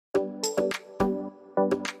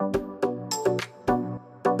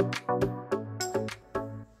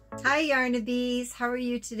Hi Yarnabees, how are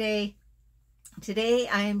you today? Today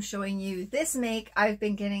I am showing you this make. I've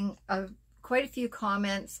been getting quite a few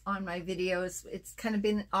comments on my videos. It's kind of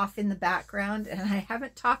been off in the background and I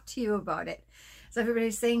haven't talked to you about it. So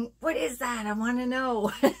everybody's saying, what is that? I want to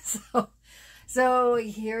know. so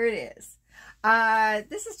here it is.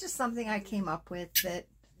 This is just something I came up with that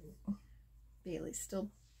Bailey's still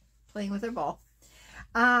playing with her ball.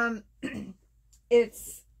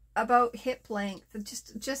 It's about hip length,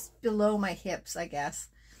 just below my hips, I guess.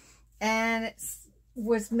 And it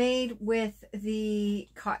was made with the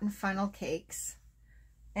cotton funnel cakes.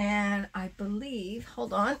 And I believe,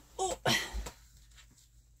 hold on. Oh.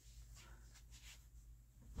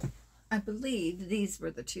 I believe these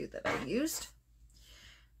were the two that I used.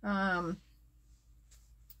 Here's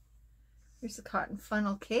the cotton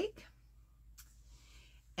funnel cake.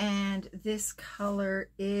 And this color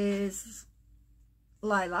is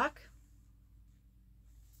lilac.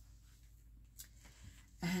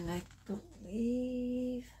 And I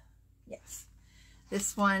believe, yes,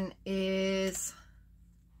 this one is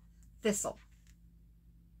thistle.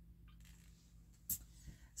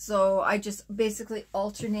 So I just basically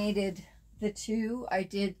alternated the two. I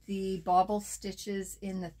did the bobble stitches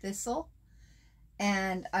in the thistle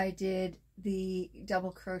and I did the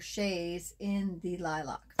double crochets in the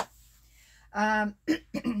lilac.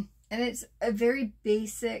 And it's a very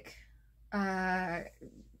basic kind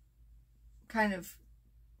of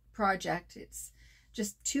project. It's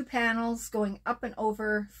just 2 panels going up and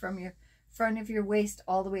over from your front of your waist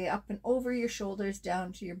all the way up and over your shoulders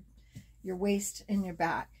down to your waist and your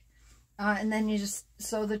back. And then you just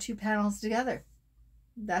sew the 2 panels together.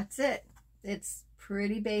 That's it. It's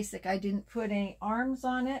pretty basic. I didn't put any arms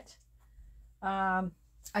on it. I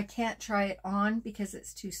can't try it on because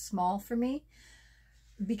it's too small for me.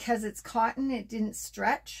 Because it's cotton, it didn't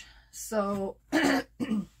stretch. So I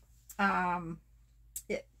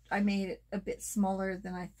made it a bit smaller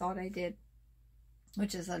than I thought I did,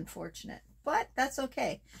 which is unfortunate. But that's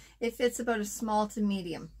okay. It fits about a small to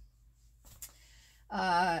medium.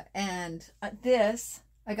 And this,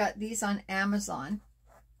 I got these on Amazon.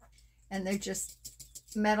 And they're just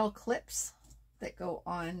metal clips that go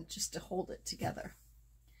on just to hold it together.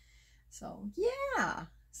 So yeah,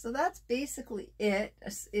 so that's basically it.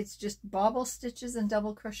 It's just bobble stitches and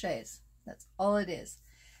double crochets. That's all it is.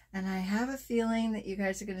 And I have a feeling that you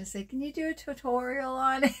guys are going to say, can you do a tutorial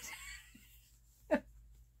on it?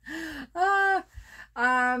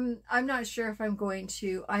 I'm not sure if I'm going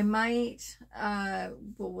to. I might, well,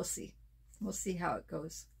 we'll see. We'll see how it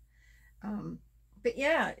goes. But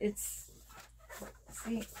yeah, it's,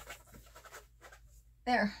 see,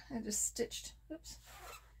 there, I just stitched, oops,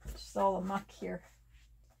 just all the muck here.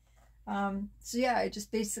 So yeah, I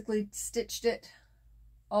just basically stitched it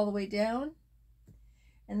all the way down.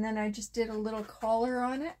 And then I just did a little collar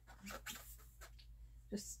on it.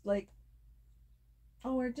 Just like,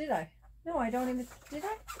 oh, or did I? No, I don't even, did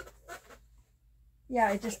I? Yeah,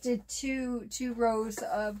 I just did two rows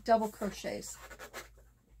of double crochets.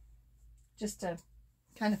 Just to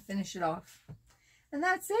kind of finish it off. And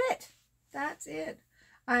that's it. That's it.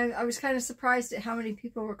 I was kind of surprised at how many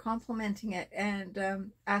people were complimenting it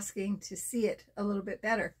and asking to see it a little bit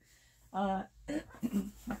better. Oh.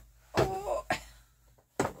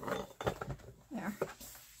 There.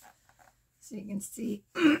 So you can see,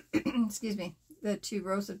 excuse me, the 2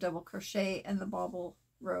 rows of double crochet and the bobble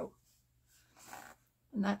row.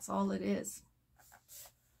 And that's all it is.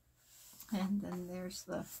 And then there's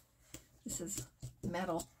this is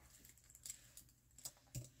metal.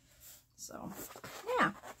 So,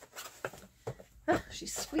 yeah. Oh,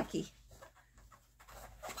 she's squeaky.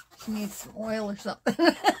 She needs some oil or something.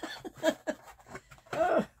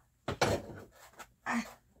 Oh.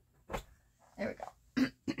 There we go.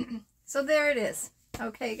 So there it is.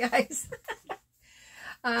 Okay, guys.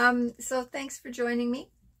 So thanks for joining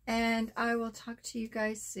me, and I will talk to you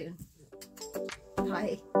guys soon.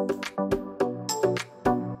 Bye.